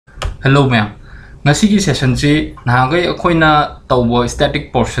Hello ma'am. Ngasi ki session si nahagai akoina tawbo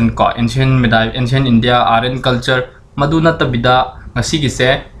static portion ko ancient India RN culture maduna tabida ngasi ki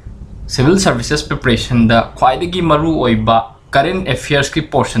se civil services preparation da khwaidagi maru oiba current affairs ki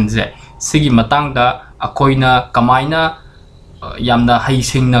portion je sigi matang da akoina kamaina yamna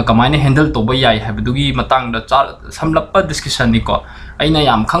haisingna kamaina handle toba yai habidugi matang da samlappa discussion ni ko aina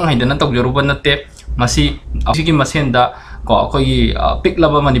yam khang haidana tawjoruba natte masi asigi masenda ko akoi pick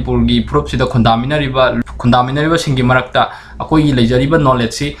laba Manipur gi proof sida khundaminariba singi marakta akoi lejariba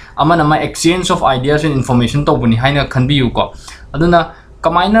knowledge si ama exchange of ideas and information to buni haina khanbiu ko aduna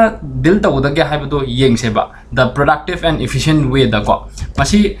kamaina deal tawda ge haibado yengseba the productive and efficient way da ko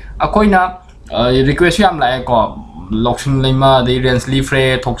masi akoina request yam la ko loksing lema the rensli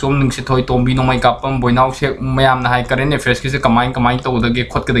fre thoksom ningsi thoi tombi no mai kapam boinau se mayam na hai current affairs ki se kamain tawda ge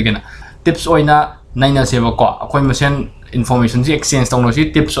khot ke de na tips oina naina seba ko akoi masen information si exchange tawno si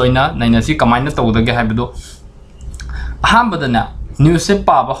tips oina naina si kamaina tawda ge haibado ahambadana news se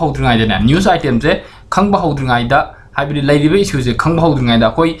pa ba hodringai de na news item je khangba hodringai da haibidi laidiba issue je khangba hodringai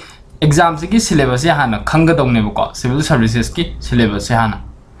da koi exam se ki syllabus ya hana khangga dong ne ko civil services ki syllabus ya hana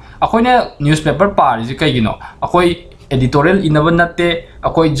akoina newspaper par ji kai gino akoi editorial inaba natte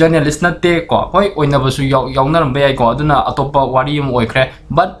akoi journalist natte ko koi oinaba su yawnam ba ko aduna atopa wari am oikre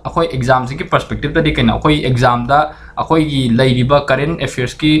but akoi exam ki perspective da dikena akoi exam da akoi gi laidiba current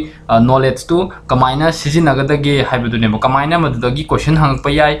affairs ki knowledge tu kamaina sizinagada haibadu ne kamaina madagi question hang pa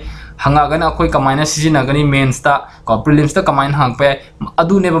yai hangagana akoi kamaina sizinagani mains ta ko prelims ta kamaina hang pa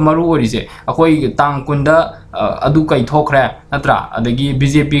adu ne ba maru ori je akoi tang kunda adu kai thokre natra adagi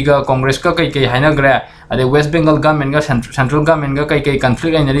BJP ga Congress ka kai haina gre ade West Bengal government ga central government ga kai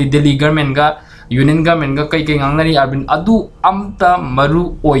conflict ainari Delhi government ga union government ga kai ngangnari arbin adu amta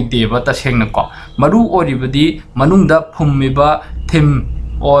maru oide ba ta sengna ko maru ori badi manungda phummiba thim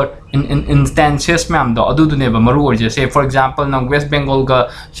or in instances ma'am do adu ne ba maru ori say for example na West Bengal ga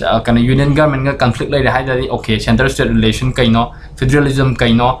kana union government ga conflict lai haidari okay center state relation kaino federalism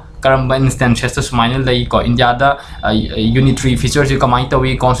kaino karamba instances to smile lai ko India da unitary features ji kamai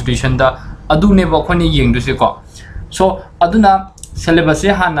tawi constitution da adu ne ba khoni yeng du se ko so aduna syllabus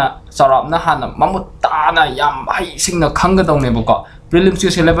hana sarapna hana mamutana yam hai singna khangga dong ne ba ko prelims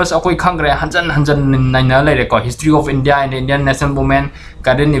syllabus akoi khangre hanjan naina lai ko history of India and Indian national movement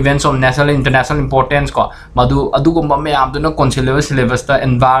current events of national international importance ko madu adugumba me amduna kon syllabus ta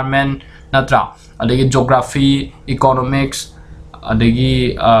environment natra adagi geography economics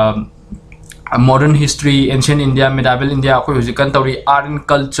adagi modern history ancient India medieval India akoi hujikan tawri art and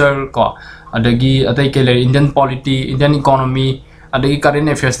culture ko adagi atai keler Indian polity Indian economy adagi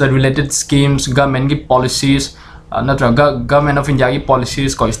current affairs the related schemes government ki policies natraga government of India ki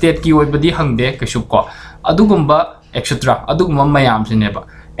policies ko state ki oibadi hangde kashup ko adugumba etc adugumba mayam sineba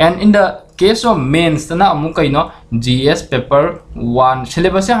and in the case of mains tana amu kaino GS paper 1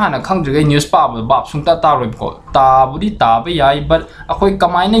 syllabus ya hana khangdrige news bab sungta taroi ko tabudi tabe yai but akoi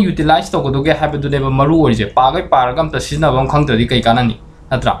kamaina utilize to ko doge habedu deba maru orije pagai paragam ta sina bam khangtadi kai kanani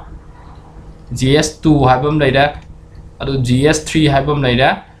natra GS2 haibam laida adu GS3 haibam laida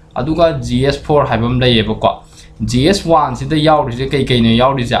aduga GS4 haibam laiyeba ko GS1 sida yauri kai ne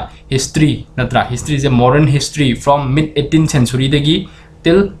yauri ja history natra history is a modern history from mid 18th century dagi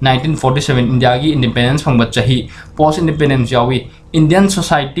till 1947 India gi independence phangba chahi post independence yawi Indian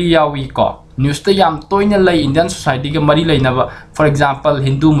society yawi ko news ta yam toina lai Indian society ga mari laina ba for example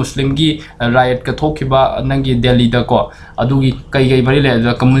Hindu Muslim gi riot ka thokiba nangi Delhi da ko adugi kai mari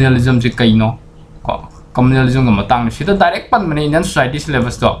la communalism ji kaino ko communalism ga matang sida direct pan mane Indian society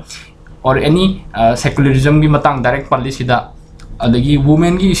syllabus to or any secularism gi matang direct policy da adagi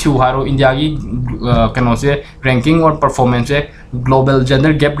women gi issue haro India gi kano se ranking or performance global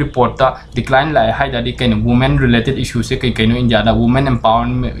gender gap report ta decline lai haida di kain women related issues se kai no India da women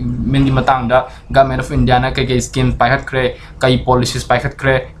empowerment di matang da government of India na kai scheme paihat kre kai policies paihat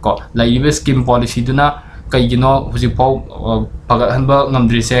kre ko lai scheme policy duna kai gino huji pau pagat hanba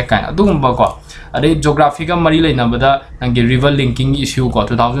ngamdri se kai adugumba ko ade geography ka mari laina bada nangi river linking issue ko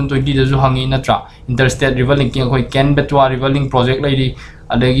 2020 da ju hangi natra interstate river linking khoi Ken Betwa river link project laidi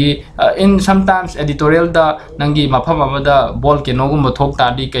adagi in sometimes editorial da nangi mafam amada ball keno gumba thok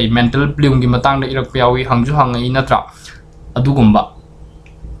ta di kai mental bloom gi matang da irak piawi hangju hangai natra adugumba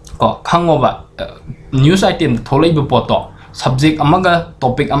ko khangoba news item tholai bu poto subject amaga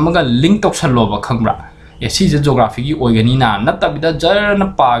topic amaga link tok saloba khangra AC geography की ओइगनी ना नत्तबिदा जरना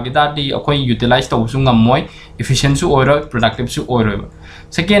पागिदादी अखोई utilise तौसु ngमोय efficient su oiro productive su oiro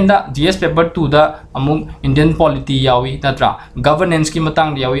second da GS paper 2 da amuk Indian polity yawi natra governance ki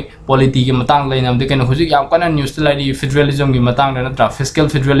matang yawi polity ki matang lainam de ken hujik yam kana news lai federalism ki matang da natra fiscal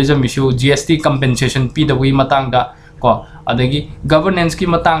federalism issue GST compensation PW matang da ko adagi governance ki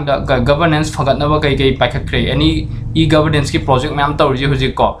matang da governance phagat na ba kai kai paikhat kre any e governance ki project mam tawri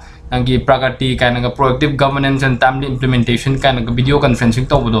hujik ko nangi pragati kind of proactive governance and timely implementation kind of video conferencing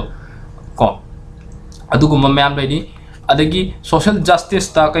tawdo ko adugumba mayam lady adagi social justice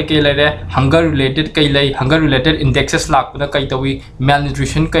ta kai lere hunger related kai lai hunger related indexes lak da kai tawi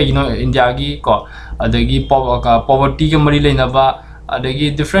malnutrition kai no India gi ko adagi poverty ke mari leina ba adagi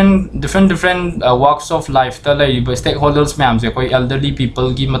different walks of life ta lai stakeholders mayam je koi elderly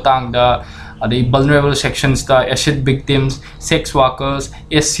people gi matang da adagi vulnerable sections ta acid victims sex workers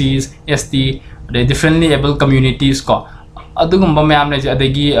SCs ST the differently able communities ko adugumba mayam le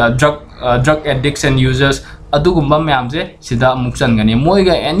adagi drug addicts and users adugumba mayam je sida amuk changani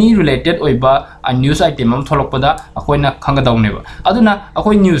moiga any related oiba a news item am tholokpada akoina khangadawne ba aduna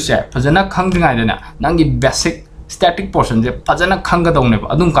akoi news se phajana khangdingai dena nangi basic static portion je phajana khangadawne ba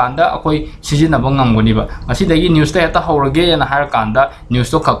adum kanda akoi sijina ba ngamgoni ba asi dagi news ta ta horage na har kanda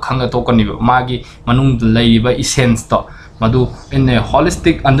news to khanga to kani ba magi manung lai ba essence to madu in a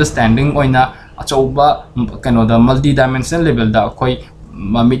holistic understanding oina achauba kano da multi dimensional level da akoi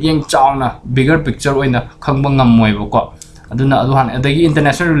medium chawna bigger picture oina khangba ngamoy ko aduna aduhan adagi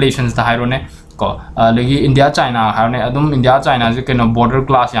international relations da hairone ko adagi India China harne adum India China je keno border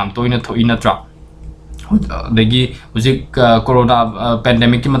class yam toina thoina tra adagi hujik corona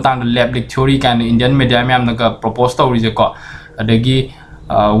pandemic ki matang lab leak theory kan Indian media yam na propose tawri je ko adagi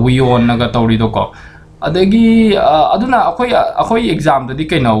we on na tawri do ko adagi aduna akoi exam da di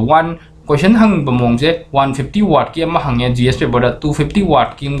keno one question hang bamong je 150 watt ki ama hange GS paper da 250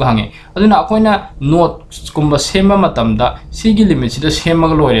 watt ki am hange aduna akoina note kumba sema matam da sigi limit sida sema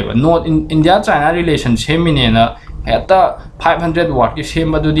loire ba note in India China relation semine na heta 500 watt ki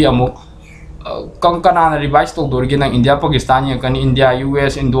sema du di amuk kankana na revise to dorgi nang India Pakistan ya kan India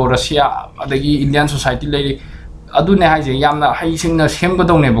US Indo Russia adagi Indian society lai adune haije yamna haisingna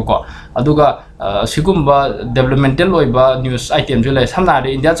semgadone bako aduga sigumba developmental oiba news item je lai samna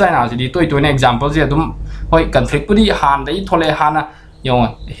de India China ji toi toi example je adum hoi conflict puri han dai thole hana yo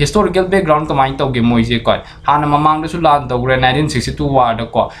historical background kamai to ge moi je ko hana mamang de su lan to 1962 war da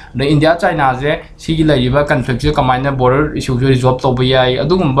ko de India China je sigi lai ba conflict je kamai na border issue je resolve to ba yai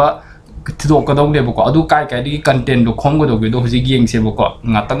adugumba tidok ka dong de bako adu kai kai di content do khom go do ge do ji gieng se bako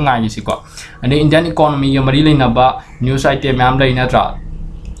ngatang ngai si ko and Indian economy ya mari leina ba news item mam leina tra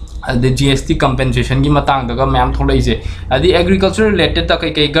the GST compensation ki matang da mam tholai je adi agriculture related ta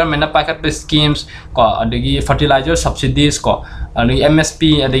kai government na pakat schemes ko adagi fertilizer subsidies ko adagi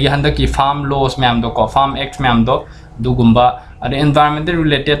MSP adagi handa ki farm laws mam do ko farm act mam do dugumba adi environmental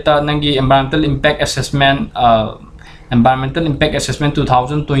related ta nangi environmental impact assessment environmental impact assessment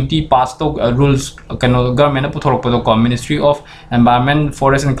 2020 passed to rules kano government na puthorok pado ko Ministry of Environment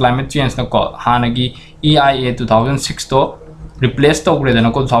Forest and Climate Change na ko hanagi EIA 2006 to replace to grade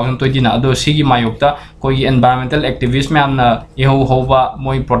na ko 2020 na ado sigi mayokta ko environmental activist me amna eho hoba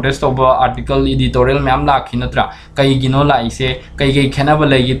moi protest over article editorial me am la khinatra kai gino la ise kai khena ba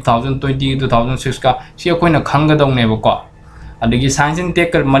lai 2020 2006 ka si ko na khanga dong ne ba ko adagi science and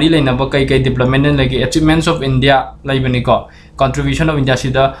tech mari leina ba kai development lagi achievements of India laibani ko contribution of India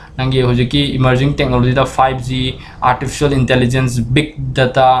sida nangi hojiki emerging technology da 5G artificial intelligence big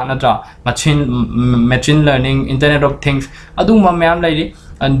data natra machine learning internet of things adu ma mayam lai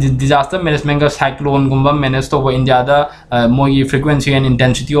disaster management ga cyclone gumba manage to India da moi frequency and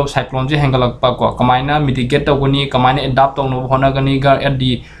intensity of cyclone je hangalak pa ko kamaina mitigate to gani kamaina adapt to no hona gani ga at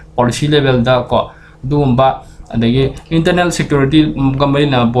the policy level da ko dumba adagi internal security gambari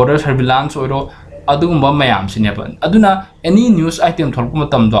na border surveillance oiro adugumba mayam sineban aduna any news item tholku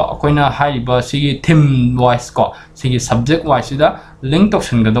matam do akoina haiba sigi theme wise ko sigi subject wise da link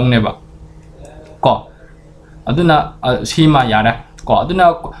option ga dongne ba ko aduna sima yara ko aduna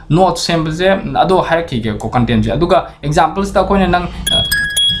note sample je ado hierarchy ge ko content je aduga examples ta koina nang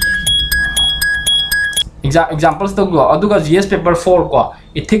examples to go aduga GS paper 4 ko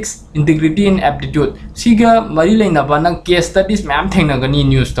ethics integrity and aptitude siga mari leina ba nang case studies ma'am thengna gani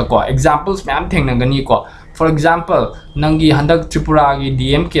news to ko examples ma'am thengna gani ko for example nangi handak Tripura gi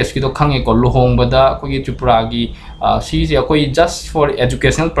DM case ki to khange ko lohong bada ko gi Tripura gi si je ko just for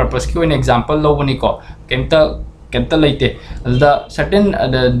educational purpose ki one example lo bani ko kenta laite the certain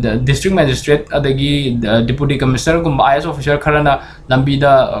the district magistrate adagi deputy commissioner gum IAS officer kharana lambi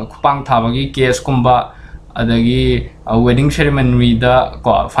da khupang thabagi case kumba adagi wedding ceremony da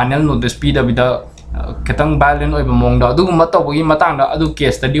ko final notice pi da bida ketang violent oiba mongda adugumba tawbagi matangda adu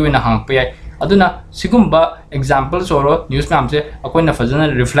case study oina hangpa yai aduna sigumba examples oro news ma'am se akoina fajana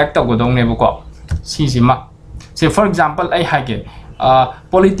reflect tagodong ne bako sisima say for example ai hage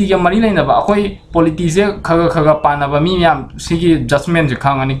polity ke mari laina ba akoi polity se khaga khaga pana ba mi yam sigi judgment je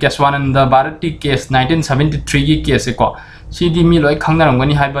khangani Keswananda Bharati case 1973 gi case ko sidi mi loi khangna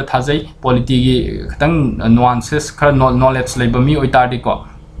rangani haiba thajai polity gi khitang nuances khara knowledge leiba mi oitardi ko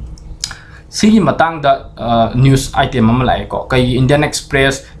sigi matang da news item am lai ko kai Indian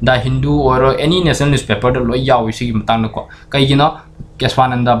Express da Hindu or any national newspaper da loi yawi sigi matang ko kai gino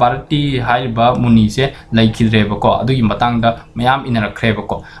Keswananda Bharati haiba muni se laikhidre ba ko adugi matang da mayam inarakre ba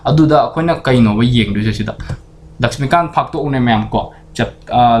ko aduda akoina kaino ba yengdu se sida Laxmikant phakto ne mayam ko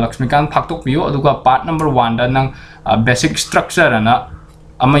Laxmikant phaktok biyo aduga part number 1 da nang basic structure ana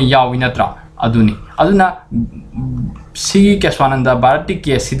ama yawi natra aduni aduna si Keswananda Bharati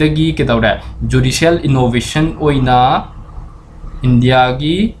case sidagi ke dawra judicial innovation oina India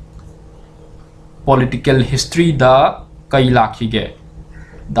gi political history da kai lakhige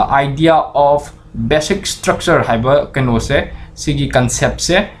the idea of basic structure haiba kano se sigi concept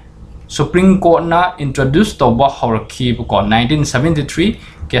se Supreme Court na introduced to ba hawrki ko 1973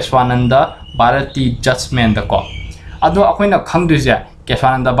 Keswananda Bharati judgment da ko ado akoina khangdu je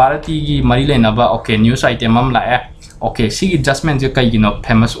Keswananda Bharati gi mari lena ba okay news item am la okay sigi judgment je kai gino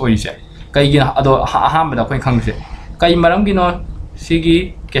famous oi je kai gino ado ha ba da koi khangdu je kai maram gino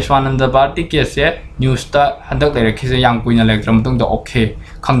sigi Keswananda Bharati case se news ta handak le rakhi se yang kuina lecture mutung da okay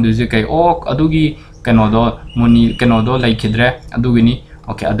khangdu je kai o adugi kano do muni kano do laikhidre adugi ni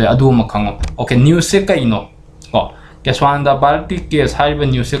okay adu ma khango okay news se kai no ko Keswananda Bharati case haiba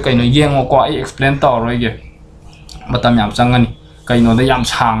news se kai no yengo ko ai explain ta roi ge matam yam changani kai no da yam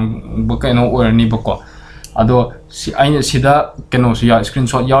sang ba kai no orni ba ko ado si aina sida kano su ya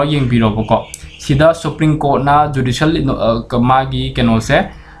screenshot ya yeng biro ba ko sida Supreme Court na judicial magi kano se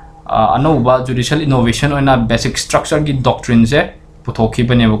anova judicial innovation oina basic structure gi doctrine se puthokhi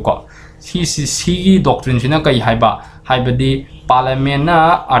bane ba ko si doctrine sina kai haiba haibadi parliament na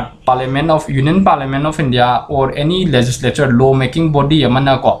parliament of union parliament of India or any legislature law making body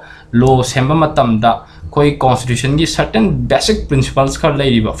amana ko law semba matam da koi constitution gi certain basic principles khar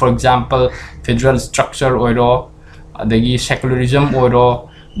leiba for example federal structure oiro adagi secularism oiro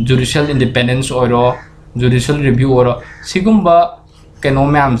judicial independence oiro judicial review oiro sigumba keno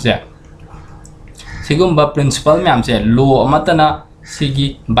myam se sigumba principle myam se law amatana sigi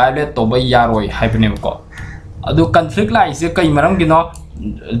violate to ba yaroi haibne ko adu conflict la ise kai maram gino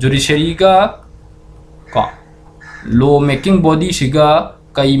judiciary ga ko law making body siga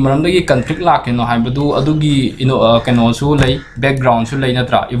kai maram dagi conflict la keno haibadu adugi keno su lei background su lei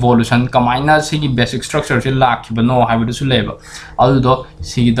natra evolution kamaina sigi basic structure se la khibano haibadu su leba adu do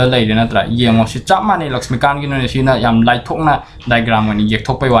sigi da lei natra yengo si chamane Laxmikant gino ne sina yam lai thokna diagram ni yek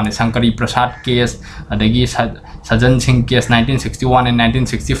thokpai wane Sankari Prasad case adagi Sajan Singh case 1961 and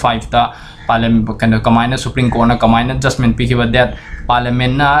 1965 ta parliament kamaina Supreme Court na kamaina judgment pikiba that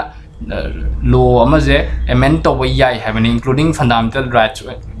parliament na law amaze amend to yai having including fundamental rights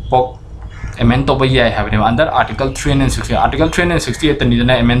pok amend to yai having under article 360 article 368 ni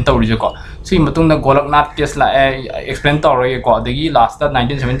na amend to ri ko si matung na Golaknath case la explain to ri ko degi last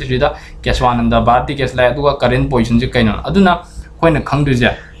 1973 da Keswananda Bharati case la du current position je kaino aduna hoina khangdu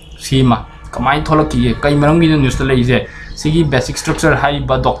je sima kamai tholaki kai maram gi news la ije sigi basic structure hai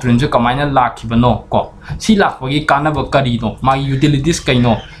ba doctrine je kamaina lakhibano ko si lakbagi kana ba kari no ma utilities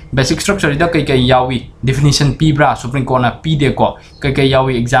kaino basic structure da kai yawi definition p bra Supreme Court na p de ko kai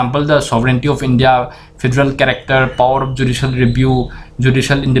yawi example the sovereignty of India federal character power of judicial review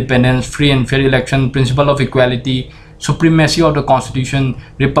judicial independence free and fair election principle of equality supremacy of the constitution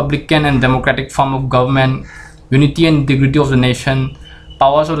republican and democratic form of government unity and integrity of the nation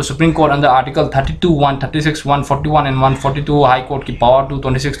powers of the Supreme Court under Article 32, 136, 141 and 142 High Court ki power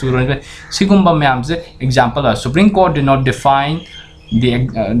 226 to 25 sigumba myam se example Supreme Court did not define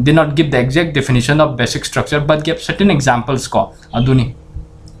did not give the exact definition of basic structure but gave certain examples ko aduni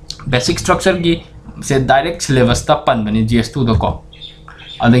basic structure gi se direct syllabus ta pan bani GS2 do ko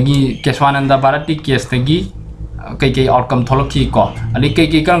adagi Keswananda Bharati case gi kai outcome tholoki ko ali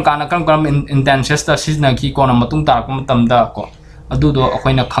kai kan intentions ta sizna ki ko na matung tar ko matam da ko adu do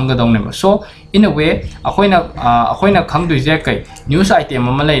akoina khanggadong ne so in a way akoina khangdu je kai news item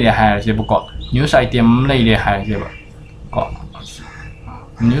am lai re ha je ko news item am lai re ha je ko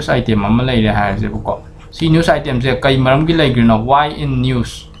news item am lai re ha je ko si news item je kai maram gi lai grino why in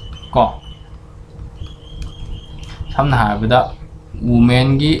news ko samna ha bada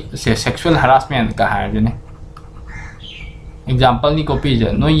women gi se sexual harassment ka ha je ne example ni copy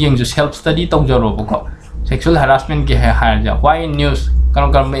je no yeng ju self study tau jaro ko sexual harassment ki hai har ja why news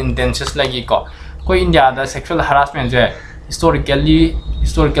kan intentions lagi ko India da sexual harassment je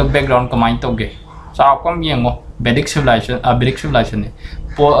historical background kamai tau ge sa kom yengo Vedic civilization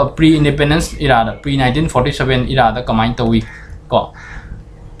pre independence era da pre 1947 era da kamai tau wi ko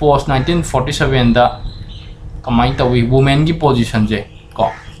post 1947 da kamai tau wi women ki position je ko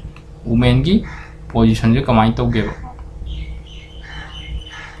women ki position je kamai tau ge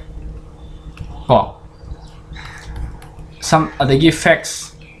ko some adagi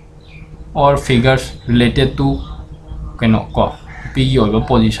facts or figures related to ko pi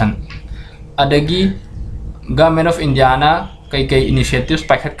position adagi government of India na kai initiatives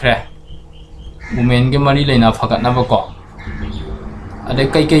pakhat kre women ke mari leina phagat na ko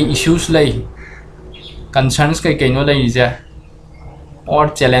ade kai issues lei concerns kai no lei je or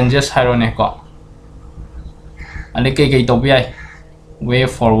challenges harone ko ade kai to bi way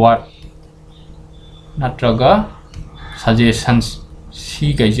forward natraga suggestions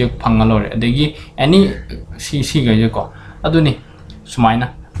si kai je phangalore adegi any si kai je ko aduni sumaina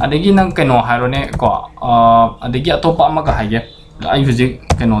adegi nang keno harone ko adegi atopa ama ka haye ai huji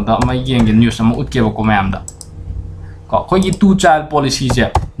keno da ma yeng news ama utke ko mayam da ko khoi two child policy je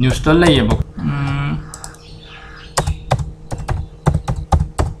news to lay ba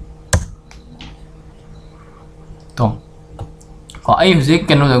to ko ai huji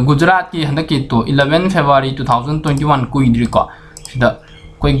keno da Gujarat ki handaki to 11 February 2021 ko idri ko da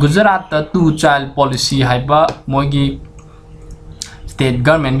koi Gujarat ta two child policy haiba mogi state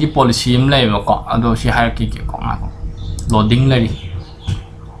government ki policy im lay ko ado si hierarchy ki ko ma loading lari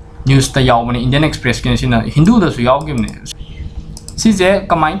news ta yaw mani Indian Express kin sina Hindu da su yaw gim ne si je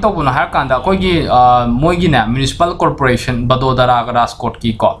kamai to bu na har kan da koi gi mogi na municipal corporation Badodara Rajkot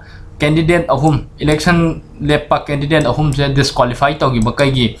ki ko candidate ahum election lepa candidate ahum je disqualify to gi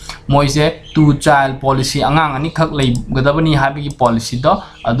bakai gi moi je two child policy angang ani khak lei gadabani habi gi policy do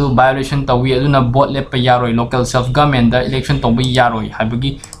adu violation to wi aduna vote lepa yaroi local self government da election to bi yaroi habi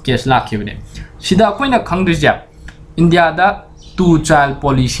gi case la khibne sida koina khangri ja India da two child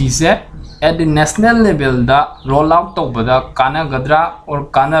policy se at the national level da roll out to bada kana gadra or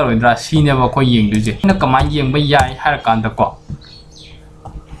kana roidra sine ba ko yeng du je na kamai yeng ba yai har kan da ko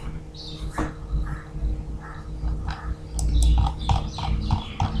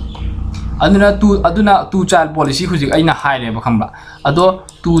aduna two child policy huji aina haire ba khamba ado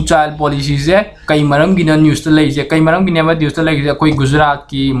two child policy je kai maram gina news to lei je kai maram gina ba news to lei je koi Gujarat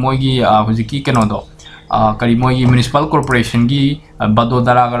ki mogi huji ki keno do kari mogi municipal corporation gi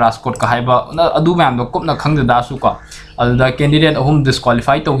Badodara Rajkot ka haiba adu mam do kopna khangda da su ko alda candidate ahum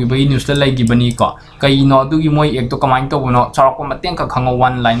disqualify to gi ba news to lei gi bani ko kai no adu gi moi ek to kamai to no charak ko mateng ka khango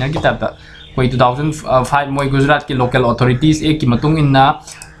one liner gi ta koi 2005 moi Gujarat ki local authorities ek ki matung inna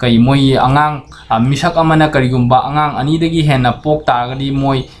kai moi angang misak amana karigumba angang ani dagi hena pok tagadi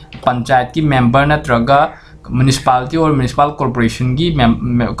moi panchayat ki member na traga municipality or municipal corporation gi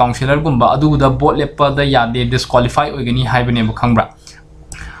councillor gumba adu da vote lepa da yade disqualify oigani haibane bakhangbra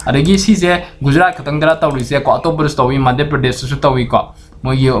adagi si je Gujarat khatang dara tawri se ko atop bus tawi Madhya Pradesh su tawi ko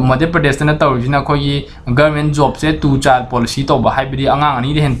moi Madhya Pradesh na tawri na ko yi government job se two child policy to ba haibidi angang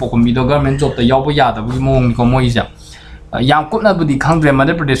ani de hen pokum bi do government job ta yaw ba yada bi mong ko moi ja yang kupna budi khangdre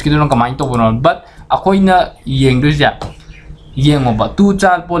Madhya Pradesh ki don kamai to bono but akoina yeng du ja yeng oba two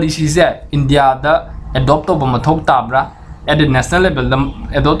child policy se India da adopt to ba mathok tabra at the national level da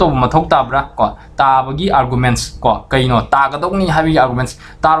adopt to ba mathok tabra ko tabagi arguments ko kaino ta ga dong ni habi arguments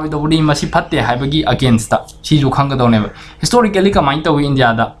taroi do budi masi phatte habagi against ta si ju khang ga do ne historically kamai to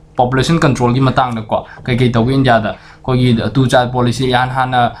India da population control gi matang da ko kai to India da ko gi two child policy yan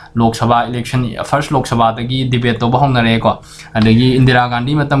hana Lok Sabha election first Lok Sabha da gi debate to ba hong na re ko adagi Indira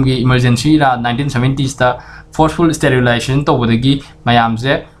Gandhi matam gi emergency ra 1970s ta forceful sterilization to da gi mayam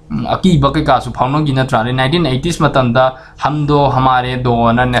je aki ba kai ka su phauno gi na tra 1980s matam da hum do hamare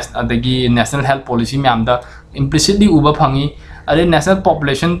do na adagi national health policy mayam da implicitly uba phangi are national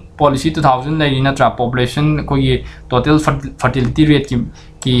population policy 2000 lai na tra population ko gi total fertility rate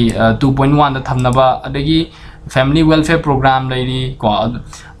ki 2.1 da thamna ba adagi family welfare program lady ko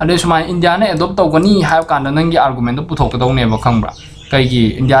ade suma India ne adopt to gani ha kan nang gi argument to puthok to ne ba khangbra kai gi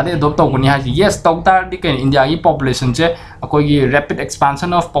India ne adopt to gani ha yes to tar di kai India gi population che akoi gi rapid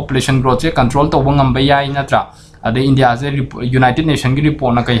expansion of population growth che control to bangam ba yai na tra ade India se United Nation gi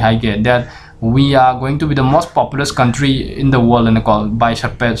report na kai ha ge that we are going to be the most populous country in the world and called by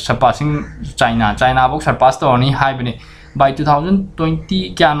surpassing China box surpass to ni hai bani by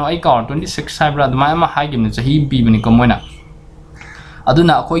 2020 kya no ai ka 26 hybra dama ma hai gim chahi bi bani ko moina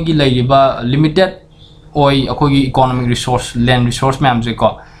aduna khoi gi lei ba limited oi akoi economic resource land resource ma'am je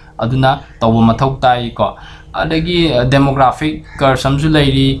ko aduna tawo mathau tai ko adagi demographic curve samju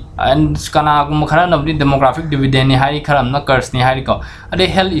lairi and kana gum khara nabdi demographic dividend ni hari kharam na curves ni hari ko ade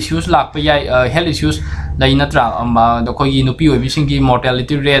health issues lak pa yai health issues lai natra da koi nupi oi bisingi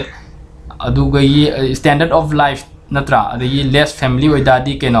mortality rate adu gai standard of life natra adagi less family oi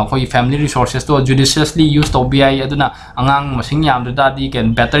dadi keno koi family resources to judiciously use to bi aduna angang masing yam dadi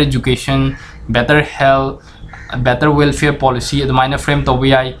ken better education better health better welfare policy adu minor frame to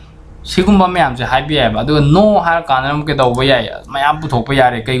bi sigumba mayam je hai bi ba adu no har kanam ke to bi mayam pu thok pa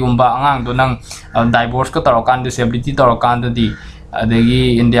yare kai gumba angang do nang divorce ko torokan disability torokan di adagi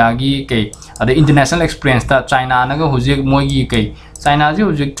india gi ke ade international experience ta china na ga hujik moi gi ke China ji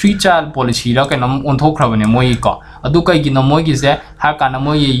hujik 3 child policy ra kanam on thok khrabane moi ko adu kai gi no moi gi se har kana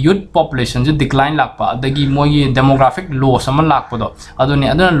moi youth population je decline lakpa adagi moi demographic loss am lakpa do adu ni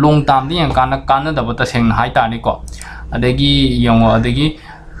adu long term di yang kana da bata seng hai ta ni ko adagi yong adagi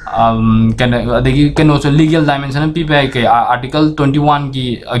can also legal dimension people ke article 21 ki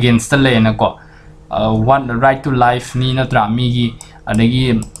against the law na ko one right to life ni na tra mi gi adagi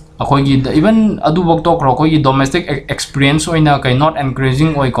akoi gi even adu bok to kro koi domestic experience oina kai not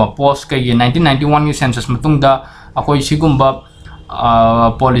encouraging oi ko post kai 1991 ki census matung da akoi sigumba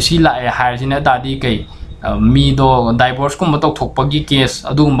policy la hai sina da di kai mi do divorce kum tok thok pa gi case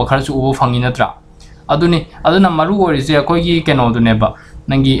adu gum khar chu u phangi na tra aduni aduna maru ori je akoi gi keno du ne ba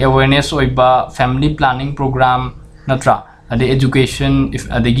nangi awareness oiba family planning program natra ade education if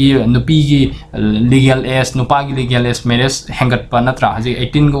adegi nupi gi legal age nupa gi legal age marriage hangat pa natra haji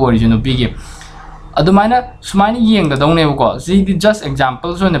 18 go origin nupi gi adumaina sumaini yeng da dong ne ko ji just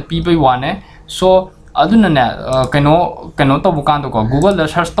examples on the people one so aduna ne kano to bukan to ko google da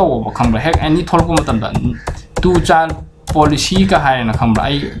search to ba khang ba hack any thol ko matam da two child policy ka hai na khang ba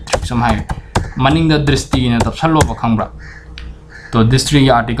ai some hai maning da drishti ne tab salo ba khang ba तो district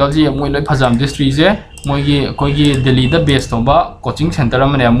article जी मोई लोग फजाम district जे मोई की Delhi the base तो बा coaching centre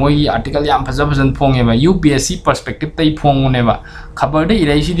में मोई article याम फजा फजन फोंगे बा UPSC perspective तई फोंगने बा खबर दे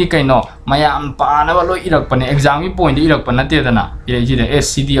इरे सी दी कइनो मयाम पाना बा लो इरक पने एग्जाम की पॉइंट इरक पन नते दना इरे सी दे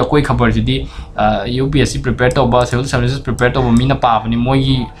SCD कोई खबर जी दी UPSC prepare तो बा civil services prepare तो मीना पापनी मोई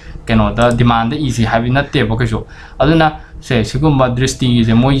की कइनो द डिमांड इजी हाबि नते बा कइसो अदुना से सिगुम दृष्टि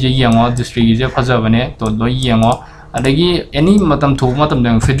जे मोई जे यंगो district जे फजा बने तो लो यंगो adagi any matam thu matam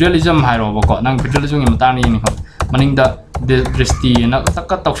dang federalism hairo ba ko nang federalism ni matang ni kham maning da drishti na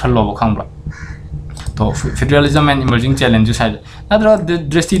takka tawsal lo ba khang ba to federalism and emerging challenges hai nadra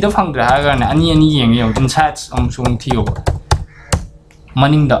drishti da phang dra ha ga na ani yeng yo insights sung thiyo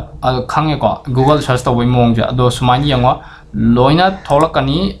maning da khang ko google search to bai mong ja do sumani yango loina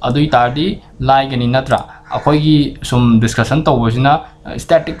tholakani adui tardi lai gani nadra akoi gi sum discussion to bosina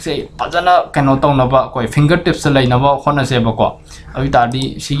static se pajana kano to na ba koi fingertips lai na ba khona se ba ko adui tardi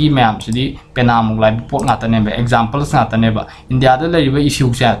sigi ma'am sidi penam lai pot ngata ne ba examples ngata ne ba india da lai ba issue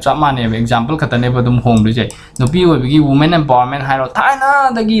se chama ne ba example khata ne ba dum hong du je no pi oi gi women empowerment hairo thaina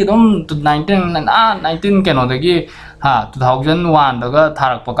da gi dum 19 kano da gi ha 2001 da ga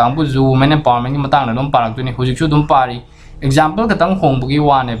tharak pa kang bu ju women empowerment gi matang na dum parak tu ni hujik chu dum pari example katang hong bu gi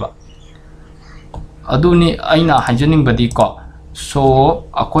wa ne ba aduni aina hajaning badi ko so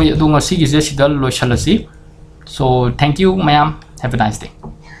akoi adu ngasi gi je sidal loisalasi so thank you ma'am have a nice day